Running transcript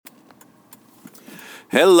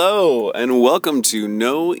Hello, and welcome to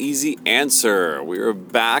No Easy Answer. We are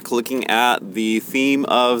back looking at the theme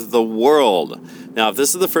of the world. Now, if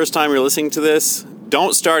this is the first time you're listening to this,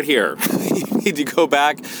 don't start here. You need to go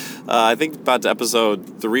back, I think about to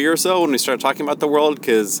episode 3 or so when we start talking about the world,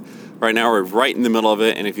 because right now we're right in the middle of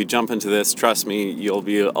it, and if you jump into this, trust me, you'll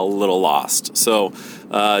be a little lost. So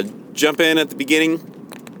jump in at the beginning,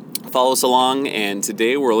 follow us along, and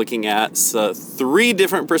today we're looking at 3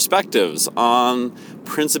 different perspectives on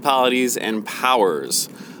principalities and powers.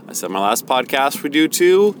 I said my last podcast we do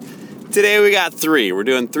 2. Today we got 3. We're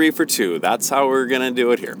doing 3 for 2. That's how we're going to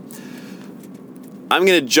do it here. I'm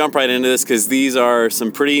going to jump right into this because these are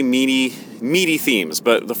some pretty meaty themes.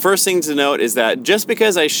 But the first thing to note is that just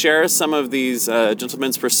because I share some of these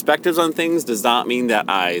gentlemen's perspectives on things does not mean that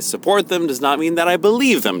I support them, does not mean that I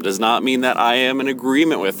believe them, does not mean that I am in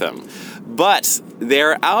agreement with them. But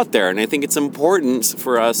they're out there, and I think it's important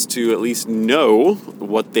for us to at least know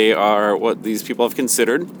what they are, what these people have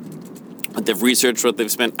considered, what they've researched, what they've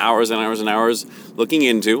spent hours and hours and hours looking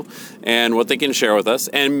into, and what they can share with us,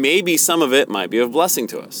 and maybe some of it might be of blessing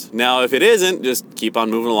to us. Now, if it isn't, just keep on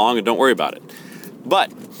moving along and don't worry about it.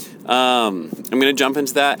 But I'm going to jump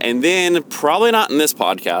into that, and then probably not in this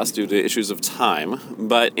podcast due to issues of time,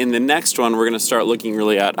 but in the next one, we're going to start looking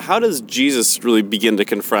really at how does Jesus really begin to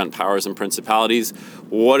confront powers and principalities?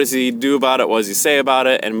 What does he do about it? What does he say about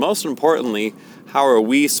it? And most importantly, how are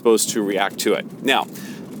we supposed to react to it? Now,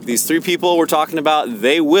 these 3 people we're talking about,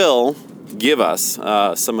 they will give us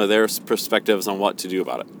some of their perspectives on what to do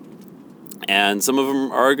about it. And some of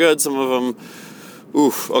them are good, some of them,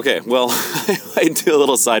 okay, well, I do a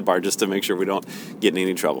little sidebar just to make sure we don't get in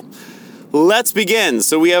any trouble. Let's begin.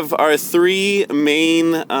 So we have our 3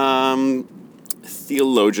 main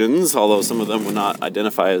theologians, although some of them will not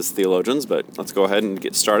identify as theologians, but let's go ahead and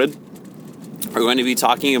get started. We're going to be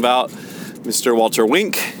talking about Mr. Walter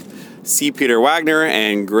Wink, C. Peter Wagner,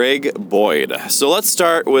 and Greg Boyd. So let's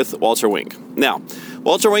start with Walter Wink. Now,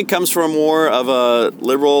 Walter Wink comes from more of a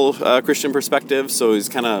liberal Christian perspective, so he's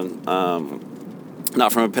kind of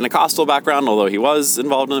not from a Pentecostal background, although he was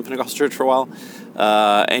involved in the Pentecostal church for a while.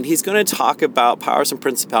 And he's going to talk about powers and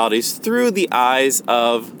principalities through the eyes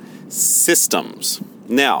of systems.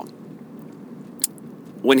 Now,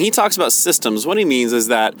 when he talks about systems, what he means is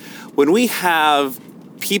that when we have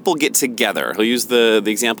people get together, he'll use the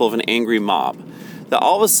example of an angry mob, that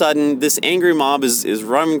all of a sudden this angry mob is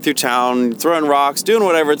running through town, throwing rocks, doing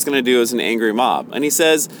whatever it's going to do as an angry mob. And he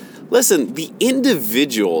says, listen, the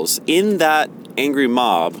individuals in that angry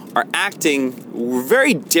mob are acting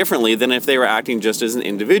very differently than if they were acting just as an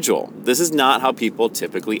individual. This is not how people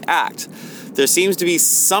typically act. There seems to be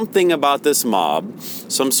something about this mob,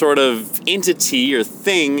 some sort of entity or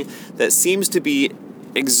thing that seems to be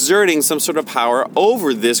exerting some sort of power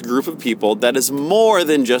over this group of people that is more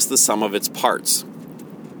than just the sum of its parts.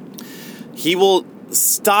 He will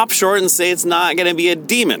stop short and say it's not going to be a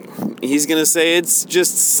demon. He's going to say it's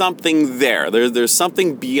just something there. There's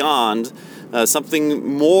something beyond,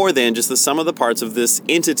 something more than just the sum of the parts of this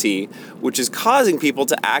entity, which is causing people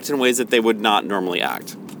to act in ways that they would not normally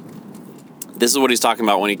act. This is what he's talking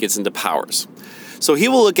about when he gets into powers. So he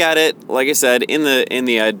will look at it, like I said, in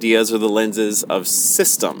the ideas or the lenses of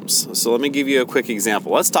systems. So let me give you a quick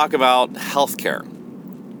example. Let's talk about healthcare.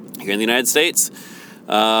 Here in the United States,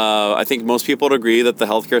 I think most people would agree that the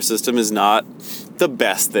healthcare system is not the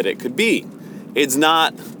best that it could be. It's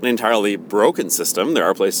not an entirely broken system. There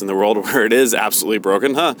are places in the world where it is absolutely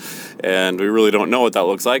broken, and we really don't know what that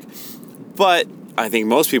looks like. But I think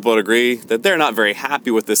most people would agree that they're not very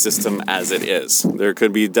happy with the system as it is. There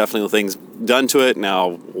could be definitely things done to it.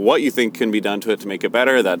 Now, what you think can be done to it to make it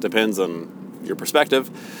better, that depends on your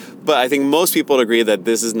perspective. But I think most people would agree that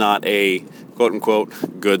this is not a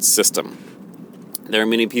quote-unquote good system. There are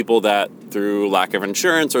many people that through lack of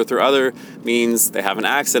insurance or through other means, they have an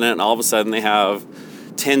accident and all of a sudden they have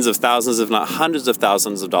tens of thousands, if not hundreds of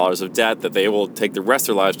thousands of dollars of debt that they will take the rest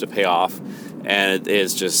of their lives to pay off. And it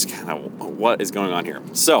is just kind of what is going on here.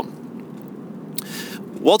 So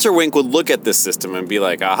Walter Wink would look at this system and be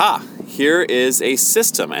like, aha, here is a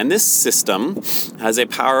system. And this system has a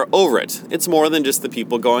power over it. It's more than just the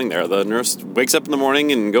people going there. The nurse wakes up in the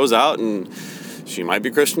morning and goes out, and she might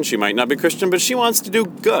be Christian, she might not be Christian, but she wants to do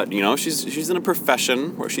good. You know, she's in a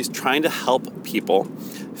profession where she's trying to help people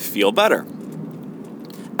feel better.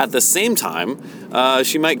 At the same time,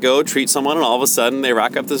 she might go treat someone and all of a sudden they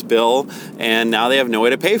rack up this bill and now they have no way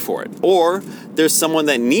to pay for it. Or there's someone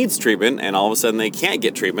that needs treatment and all of a sudden they can't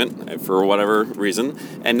get treatment for whatever reason.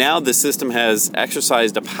 And now the system has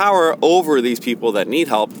exercised a power over these people that need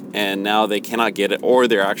help and now they cannot get it, or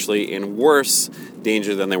they're actually in worse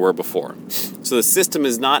danger than they were before. So So the system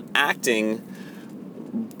is not acting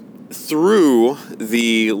through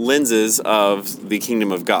the lenses of the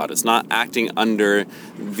kingdom of God. It's not acting under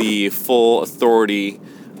the full authority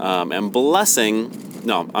and blessing.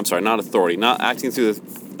 No, I'm sorry, not authority. Not acting through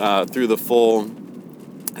the full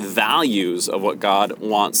values of what God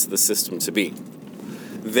wants the system to be.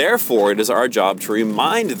 Therefore, it is our job to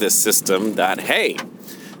remind this system that, hey,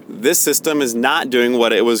 this system is not doing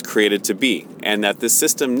what it was created to be. And that this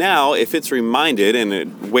system now, if it's reminded and it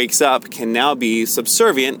wakes up, can now be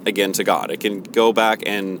subservient again to God. It can go back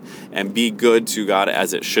and be good to God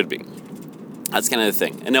as it should be. That's kind of the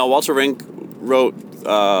thing. And now Walter Wink wrote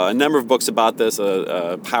a number of books about this,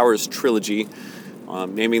 a Powers trilogy,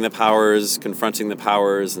 naming the powers, confronting the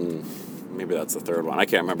powers, and maybe that's the third one. I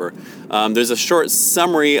can't remember. There's a short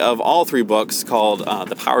summary of all three books called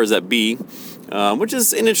The Powers That Be, which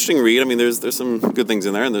is an interesting read. I mean, there's some good things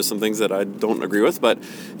in there, and there's some things that I don't agree with, but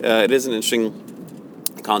it is an interesting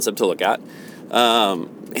concept to look at.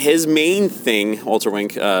 His main thing, Walter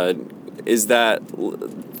Wink, is that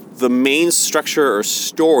the main structure or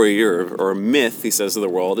story or myth, he says, of the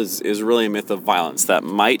world is really a myth of violence, that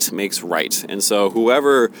might makes right. And so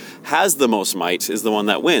whoever has the most might is the one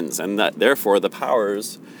that wins, and that therefore the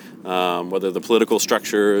powers, whether the political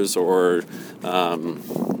structures or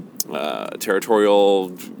territorial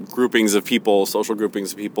groupings of people, social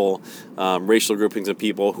groupings of people, racial groupings of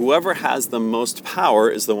people, whoever has the most power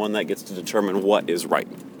is the one that gets to determine what is right.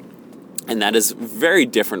 And that is very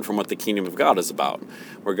different from what the kingdom of God is about,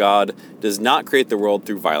 where God does not create the world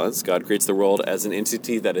through violence. God creates the world as an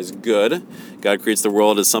entity that is good. God creates the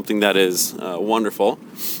world as something that is wonderful,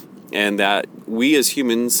 and that we as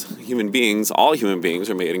human beings, all human beings,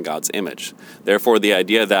 are made in God's image. Therefore, the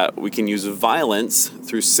idea that we can use violence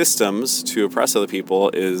through systems to oppress other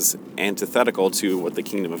people is antithetical to what the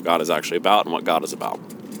kingdom of God is actually about and what God is about.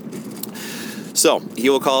 So, he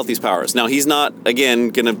will call out these powers. Now, he's not,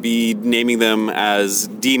 again, going to be naming them as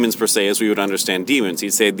demons per se, as we would understand demons.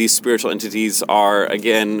 He'd say these spiritual entities are,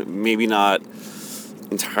 again, maybe not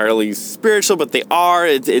entirely spiritual, but they are.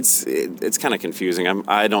 It's kind of confusing.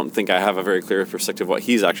 I don't think I have a very clear perspective of what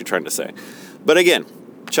he's actually trying to say. But again,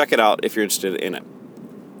 check it out if you're interested in it.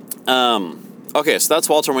 Okay, so that's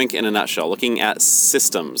Walter Wink in a nutshell, looking at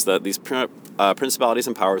systems, that these principalities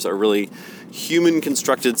and powers are really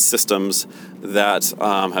human-constructed systems that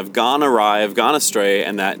have gone awry, have gone astray,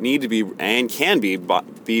 and that need to be and can be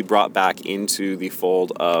brought back into the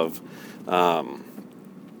fold of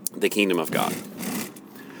the kingdom of God.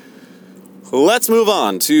 Let's move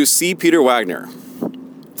on to C. Peter Wagner.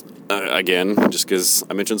 Again, just because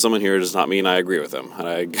I mentioned someone here does not mean I agree with them. And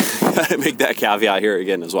I gotta make that caveat here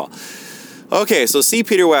again as well. Okay, so C.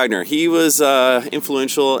 Peter Wagner. He was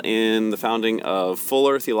influential in the founding of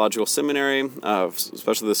Fuller Theological Seminary,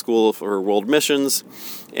 especially the School for World Missions.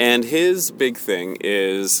 And his big thing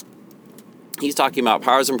is he's talking about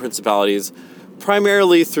powers and principalities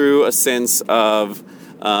primarily through a sense of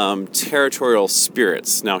territorial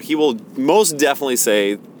spirits. Now, he will most definitely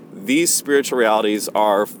say these spiritual realities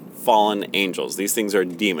are fallen angels. These things are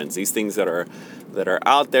demons. These things that are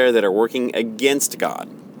out there that are working against God.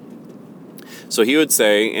 So he would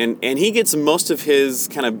say, and he gets most of his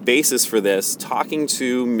kind of basis for this talking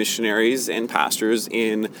to missionaries and pastors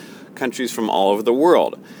in countries from all over the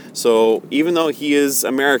world. So even though he is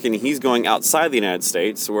American, he's going outside the United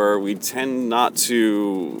States, where we tend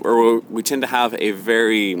we tend to have a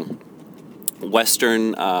very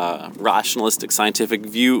Western, rationalistic, scientific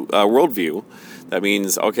worldview. That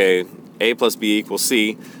means, okay, A plus B equals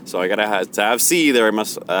C, so I gotta to have C there.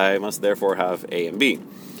 I must therefore have A and B.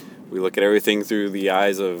 We look at everything through the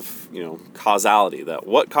eyes of, causality, that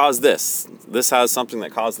what caused this? This has something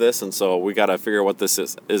that caused this, and so we got to figure what this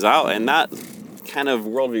is out. And that kind of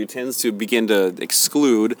worldview tends to begin to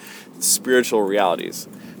exclude spiritual realities,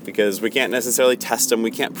 because we can't necessarily test them,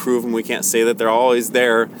 we can't prove them, we can't say that they're always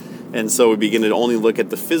there, and so we begin to only look at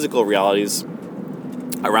the physical realities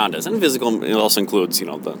around us. And physical, it also includes,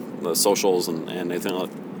 the socials and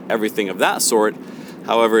everything of that sort.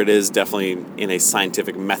 However, it is definitely in a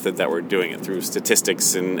scientific method that we're doing it through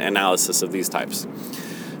statistics and analysis of these types.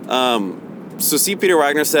 So C. Peter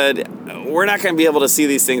Wagner said, we're not going to be able to see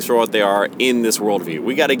these things for what they are in this worldview.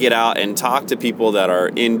 We got to get out and talk to people that are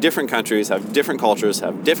in different countries, have different cultures,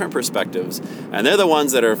 have different perspectives, and they're the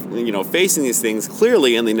ones that are, facing these things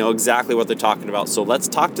clearly, and they know exactly what they're talking about. So let's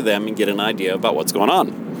talk to them and get an idea about what's going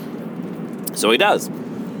on. So he does.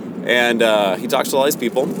 And he talks to all these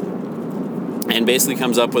people, and basically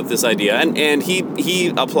comes up with this idea, and he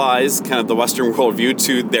applies kind of the Western worldview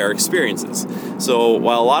to their experiences. So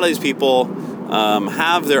while a lot of these people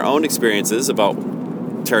have their own experiences about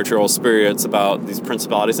territorial spirits, about these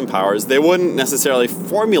principalities and powers, they wouldn't necessarily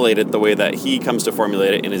formulate it the way that he comes to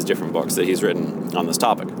formulate it in his different books that he's written on this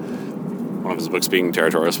topic. One of his books being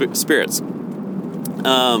Territorial Spirits.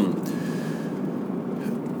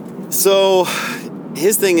 So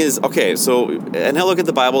his thing is, okay, so, and he'll look at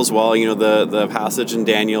the Bible as well, the passage in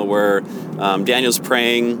Daniel where Daniel's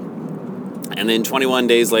praying, and then 21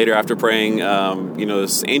 days later after praying,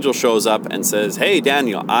 this angel shows up and says, hey,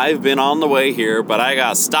 Daniel, I've been on the way here, but I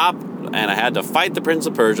got stopped, and I had to fight the Prince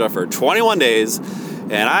of Persia for 21 days,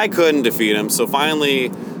 and I couldn't defeat him, so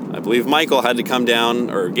finally, I believe Michael had to come down,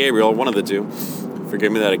 or Gabriel, one of the two,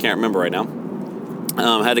 forgive me that I can't remember right now,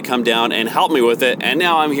 had to come down and help me with it, and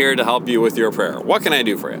now I'm here to help you with your prayer. What can I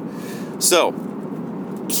do for you? So,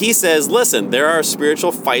 he says, listen, there are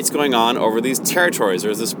spiritual fights going on over these territories.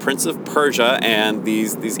 There's this Prince of Persia, and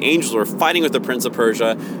these angels were fighting with the Prince of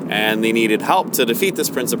Persia, and they needed help to defeat this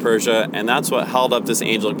Prince of Persia, and that's what held up this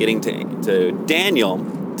angel getting to Daniel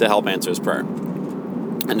to help answer his prayer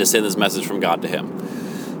and to send this message from God to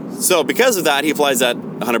him. So because of that, he applies that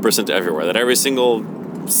 100% to everywhere, that every single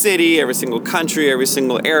city, every single country, every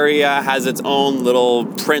single area has its own little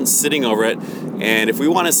prince sitting over it. And if we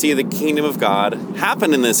want to see the kingdom of God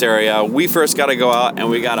happen in this area, we first got to go out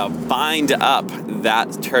and we got to bind up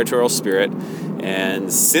that territorial spirit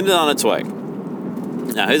and send it on its way.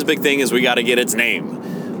 Now, his big thing is we got to get its name,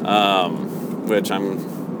 which I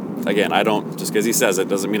don't, just because he says it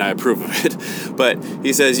doesn't mean I approve of it, but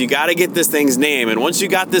he says you got to get this thing's name, and once you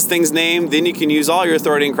got this thing's name, then you can use all your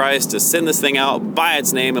authority in Christ to send this thing out by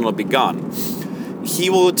its name, and it'll be gone.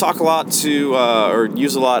 He will talk a lot or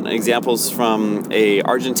use a lot of examples from a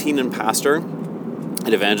Argentinian pastor,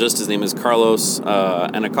 an evangelist. His name is Carlos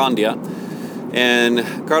Anacondia,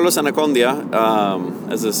 and Carlos Anacondia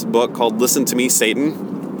has this book called Listen to Me,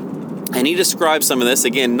 Satan, and he describes some of this,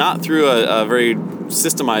 again, not through a very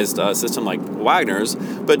systemized system like Wagner's,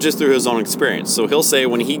 but just through his own experience. So he'll say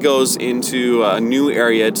when he goes into a new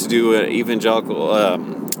area to do an evangelical, a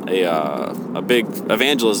big an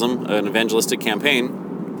evangelistic campaign,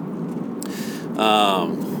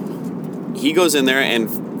 he goes in there,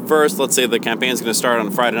 and first, let's say the campaign's going to start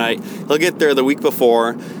on Friday night, he'll get there the week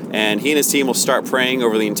before, and he and his team will start praying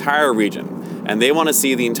over the entire region. And they want to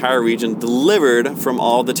see the entire region delivered from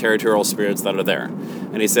all the territorial spirits that are there.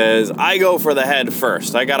 And he says, I go for the head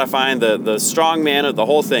first. I got to find the strong man of the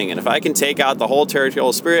whole thing. And if I can take out the whole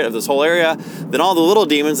territorial spirit of this whole area, then all the little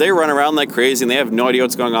demons, they run around like crazy and they have no idea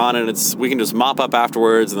what's going on. And we can just mop up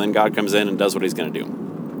afterwards, and then God comes in and does what he's going to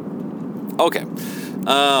do. Okay.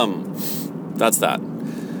 That's that.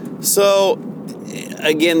 So,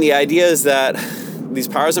 again, the idea is that these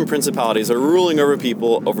powers and principalities are ruling over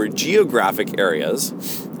people over geographic areas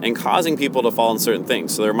and causing people to fall in certain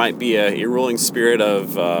things. So there might be a ruling spirit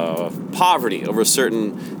of poverty over a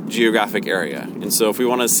certain geographic area. And so if we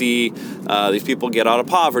want to see these people get out of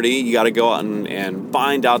poverty, you got to go out and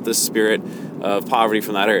bind out this spirit of poverty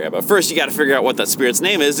from that area. But first, you got to figure out what that spirit's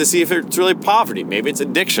name is to see if it's really poverty. Maybe it's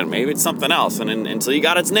addiction. Maybe it's something else. And until you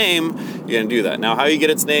got its name, you're going to do that. Now, how you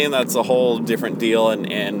get its name, that's a whole different deal.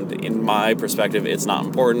 And in my perspective, it's not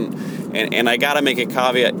important. And I got to make a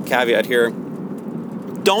caveat here.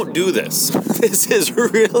 Don't do this. This is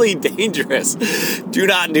really dangerous. Do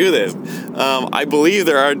not do this. I believe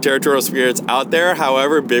there are territorial spirits out there.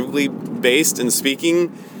 However, biblically based and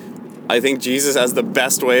speaking, I think Jesus has the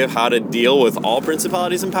best way of how to deal with all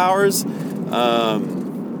principalities and powers,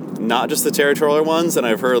 not just the territorial ones. And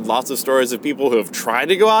I've heard lots of stories of people who have tried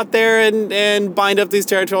to go out there and bind up these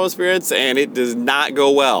territorial spirits, and it does not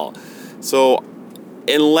go well. So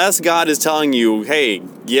unless God is telling you, hey,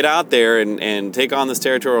 get out there and take on this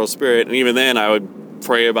territorial spirit, and even then I would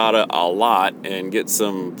pray about it a lot and get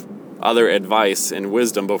some other advice and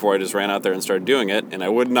wisdom before I just ran out there and started doing it. And I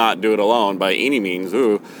would not do it alone by any means.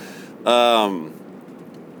 Don't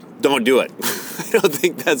do it. I don't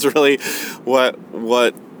think that's really what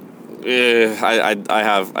I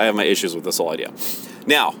have my issues with this whole idea.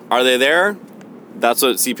 Now, are they there? That's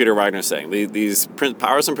what C. Peter Wagner is saying. These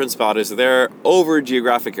powers and principalities are there over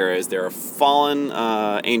geographic areas. There are fallen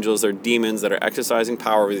angels, they're demons that are exercising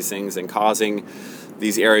power over these things and causing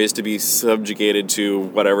these areas to be subjugated to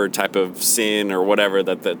whatever type of sin or whatever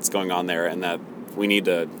that's going on there, and that we need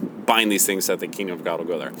to bind these things so that the kingdom of God will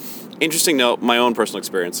go there. Interesting note, my own personal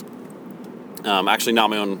experience. Actually, not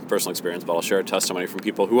my own personal experience, but I'll share a testimony from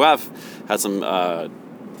people who have had some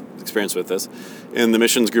experience with this. In the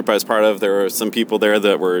missions group I was part of, there were some people there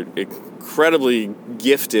that were incredibly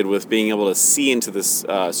gifted with being able to see into this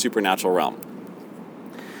supernatural realm.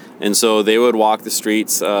 And so they would walk the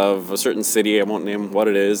streets of a certain city, I won't name what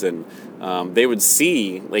it is, and they would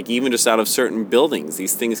see, like even just out of certain buildings,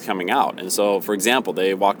 these things coming out. And so, for example,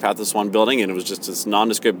 they walked past this one building and it was just this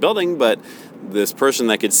nondescript building, but this person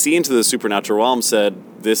that could see into the supernatural realm said,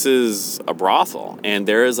 this is a brothel. And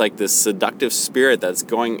there is like this seductive spirit that's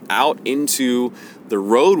going out into the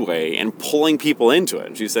roadway and pulling people into it.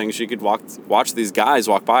 And she's saying she could watch these guys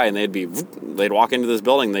walk by and they'd walk into this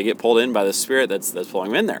building, they get pulled in by the spirit that's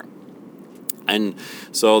pulling them in there. And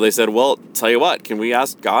so they said, well, tell you what, can we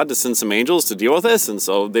ask God to send some angels to deal with this? And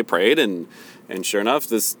so they prayed, and sure enough,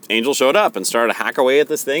 this angel showed up and started to hack away at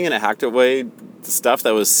this thing, and it hacked away the stuff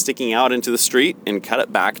that was sticking out into the street and cut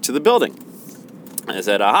it back to the building. And I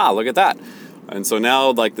said, aha, look at that. And so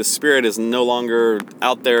now, like, the spirit is no longer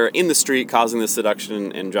out there in the street causing this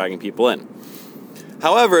seduction and dragging people in.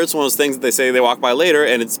 However, it's one of those things that they say they walk by later,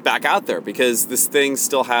 and it's back out there because this thing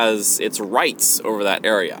still has its rights over that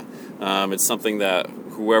area. It's something that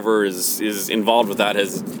whoever is involved with that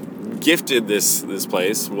has gifted this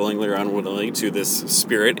place, willingly or unwillingly, to this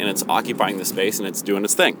spirit, and it's occupying the space and it's doing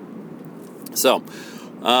its thing. So,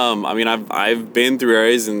 I mean, I've been through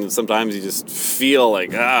areas, and sometimes you just feel like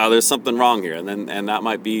there's something wrong here, and that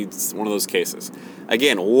might be one of those cases.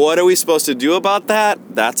 Again, what are we supposed to do about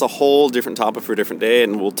that? That's a whole different topic for a different day,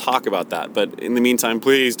 and we'll talk about that. But in the meantime,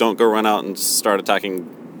 please don't go run out and start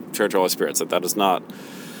attacking church Holy Spirits. That is not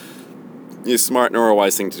a smart nor a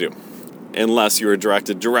wise thing to do, unless you are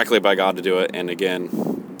directed directly by God to do it. And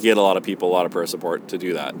again, get a lot of people, a lot of prayer support to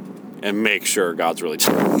do that, and make sure God's really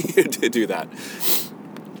telling you to do that.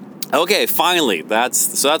 Okay, finally,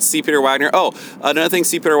 that's C. Peter Wagner. Oh, another thing,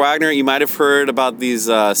 C. Peter Wagner, you might have heard about these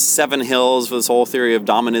 7 hills, this whole theory of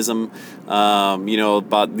dominism,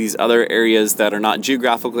 about these other areas that are not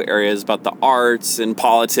geographical areas, about the arts and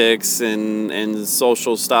politics and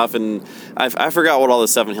social stuff, and I forgot what all the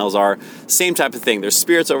 7 hills are. Same type of thing. There's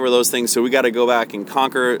spirits over those things, so we got to go back and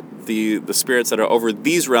conquer the spirits that are over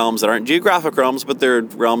these realms that aren't geographic realms, but they're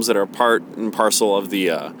realms that are part and parcel of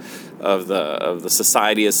the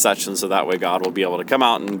society as such, and so that way God will be able to come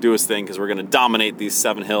out and do his thing, because we're going to dominate these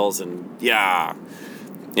 7 hills, and yeah.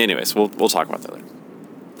 Anyways, we'll talk about that later.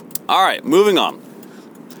 All right, moving on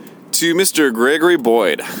to Mr. Gregory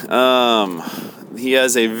Boyd. He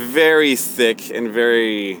has a very thick and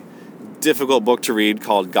very difficult book to read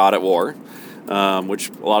called God at War, which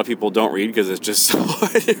a lot of people don't read because it's just so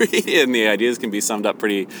hard to read, and the ideas can be summed up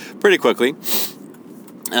pretty quickly.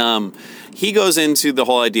 He goes into the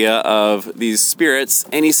whole idea of these spirits,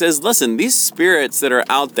 and he says, listen, these spirits that are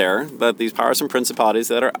out there, that these powers and principalities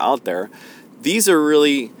that are out there, these are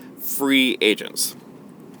really free agents.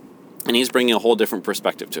 And he's bringing a whole different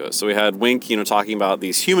perspective to it. So we had Wink, talking about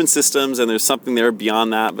these human systems, and there's something there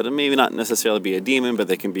beyond that, but it may not necessarily be a demon, but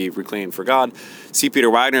they can be reclaimed for God. C. Peter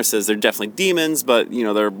Wagner says they're definitely demons, but,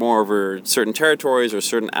 they're more over certain territories or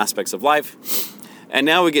certain aspects of life. And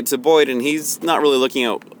now we get to Boyd, and he's not really looking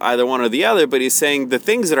at either one or the other, but he's saying the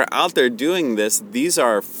things that are out there doing this, these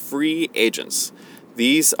are free agents.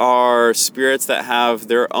 These are spirits that have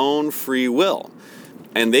their own free will.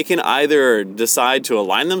 And they can either decide to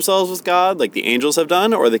align themselves with God, like the angels have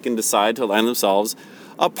done, or they can decide to align themselves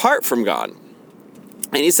apart from God.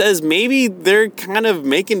 And he says maybe they're kind of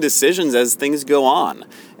making decisions as things go on,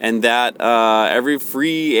 and that every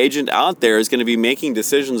free agent out there is going to be making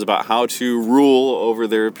decisions about how to rule over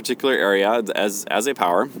their particular area as a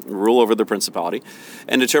power, rule over the principality,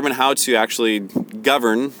 and determine how to actually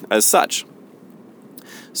govern as such.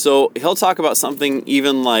 So he'll talk about something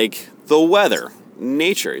even like the weather.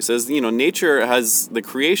 Nature. He says, nature has the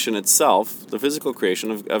creation itself, the physical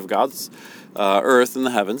creation of God's earth and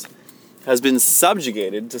the heavens, has been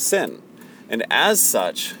subjugated to sin. And as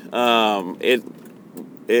such, it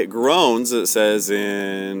groans, it says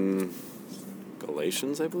in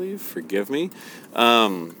Galatians, I believe, forgive me,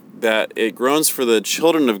 that it groans for the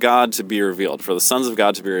children of God to be revealed, for the sons of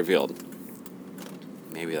God to be revealed.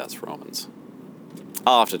 Maybe that's Romans.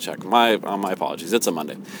 I'll have to check. My apologies. It's a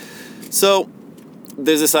Monday. So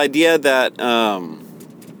there's this idea that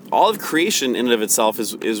all of creation in and of itself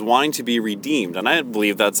is wanting to be redeemed, and I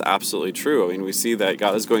believe that's absolutely true. I mean, we see that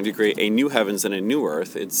God is going to create a new heavens and a new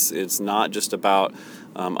earth. It's not just about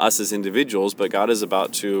us as individuals, but God is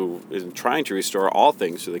trying to restore all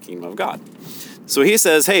things to the kingdom of God. So he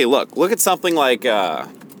says, hey, look at something like a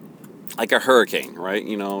hurricane, right?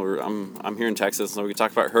 I'm here in Texas, so we can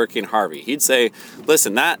talk about Hurricane Harvey. He'd say,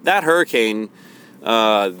 listen, that hurricane,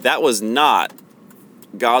 that was not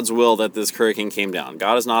God's will that this hurricane came down.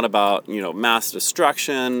 God is not about, mass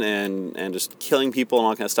destruction and just killing people and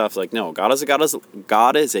all kind of stuff. Like, no, God is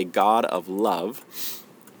a God of love.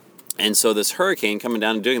 And so this hurricane coming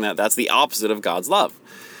down and doing that, that's the opposite of God's love.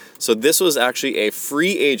 So this was actually a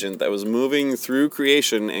free agent that was moving through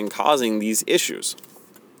creation and causing these issues.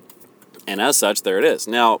 And as such, there it is.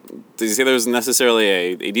 Now, does he say there's necessarily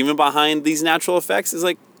a demon behind these natural effects? Is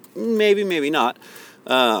like, maybe not.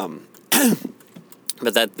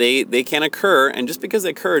 But that they can occur, and just because they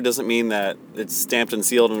occur doesn't mean that it's stamped and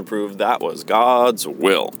sealed and approved. That was God's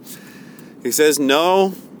will. He says,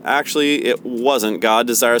 no, actually it wasn't. God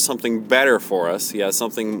desires something better for us. He has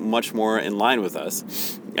something much more in line with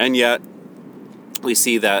us. And yet, we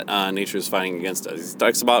see that nature is fighting against us. He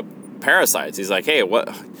talks about parasites. He's like, hey,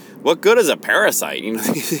 what good is a parasite?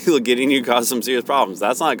 Getting you cause some serious problems.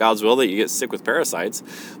 That's not God's will that you get sick with parasites.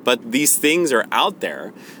 But these things are out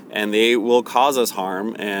there, and they will cause us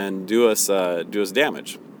harm and do us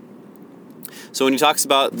damage. So when he talks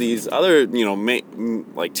about these other,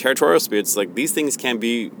 like territorial spirits, like these things can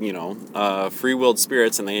be, free-willed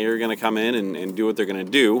spirits, and they are going to come in and do what they're going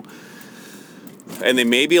to do. And they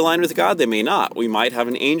may be aligned with God, they may not. We might have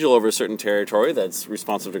an angel over a certain territory that's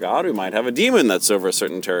responsive to God. We might have a demon that's over a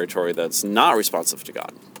certain territory that's not responsive to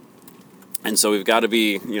God. And so we've got to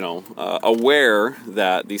be, aware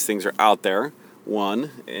that these things are out there,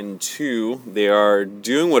 one. And two, they are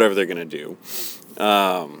doing whatever they're going to do.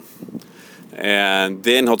 And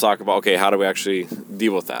then he'll talk about, okay, how do we actually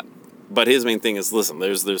deal with that? But his main thing is, listen,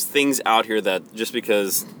 there's things out here that just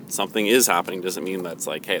because something is happening doesn't mean that's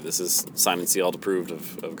like, hey, this is signed and sealed, approved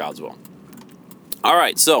of God's will. All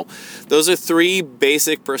right, so those are three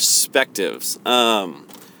basic perspectives.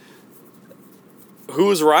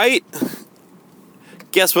 Who's right?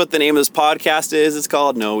 Guess what the name of this podcast is? It's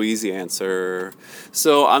called No Easy Answer.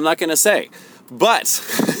 So I'm not going to say. But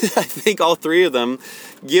I think all three of them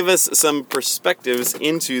give us some perspectives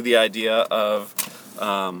into the idea of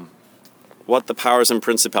what the powers and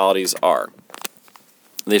principalities are.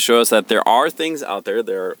 They show us that there are things out there.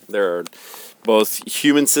 There are both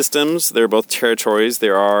human systems, there are both territories,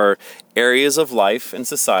 there are areas of life and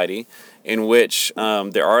society in which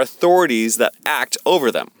there are authorities that act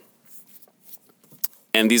over them.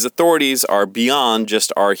 And these authorities are beyond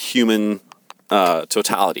just our human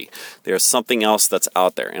totality. There's something else that's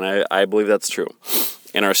out there, and I believe that's true.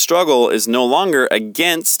 And our struggle is no longer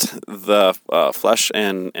against the flesh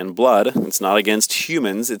and blood. It's not against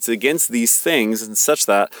humans. It's against these things, and such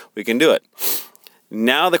that we can do it.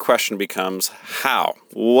 Now the question becomes, how?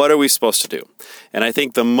 What are we supposed to do? And I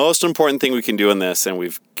think the most important thing we can do in this, and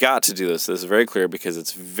we've got to do this is very clear, because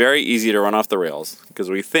it's very easy to run off the rails, because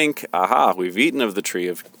we think, we've eaten of the tree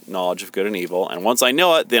of knowledge of good and evil, and once I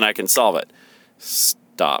know it, then I can solve it.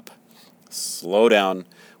 Stop. Slow down.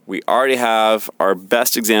 We already have our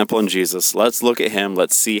best example in Jesus. Let's look at him.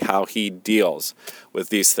 Let's see how he deals with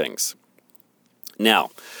these things. Now,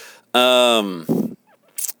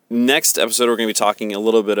 next episode, we're going to be talking a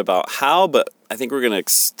little bit about how, but I think we're going to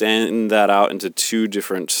extend that out into two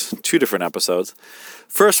different episodes.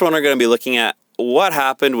 First one, we're going to be looking at what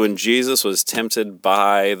happened when Jesus was tempted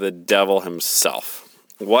by the devil himself.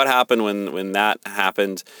 What happened when that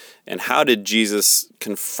happened, and how did Jesus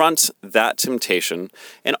confront that temptation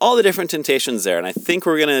and all the different temptations there? And I think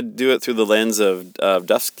we're going to do it through the lens of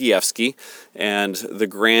Dostoevsky and the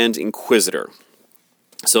Grand Inquisitor.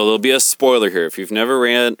 So there'll be a spoiler here. If you've never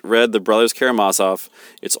read The Brothers Karamazov,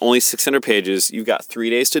 it's only 600 pages. You've got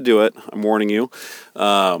 3 days to do it. I'm warning you.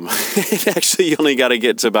 Actually, you only got to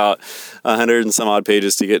get to about 100 and some odd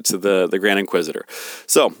pages to get to the Grand Inquisitor.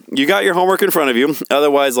 So you got your homework in front of you.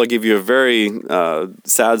 Otherwise, I'll give you a very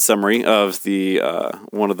sad summary of the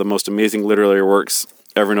one of the most amazing literary works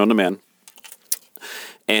ever known to man.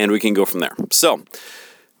 And we can go from there. So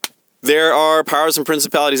there are powers and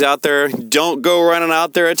principalities out there. Don't go running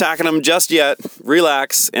out there attacking them just yet.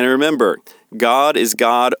 Relax. And remember, God is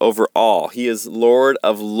God over all. He is Lord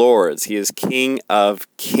of lords. He is King of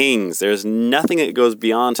kings. There's nothing that goes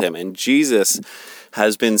beyond him. And Jesus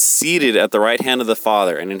has been seated at the right hand of the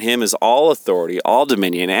Father. And in him is all authority, all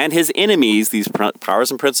dominion. And his enemies, these powers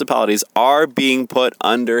and principalities, are being put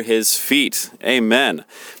under his feet. Amen.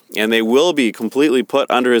 And they will be completely put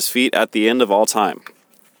under his feet at the end of all time.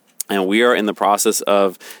 And we are in the process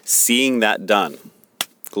of seeing that done.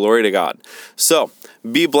 Glory to God. So,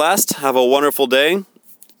 be blessed. Have a wonderful day.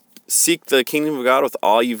 Seek the kingdom of God with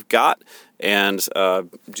all you've got. And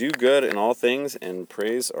do good in all things. And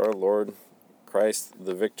praise our Lord Christ,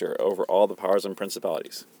 the victor, over all the powers and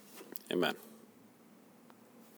principalities. Amen.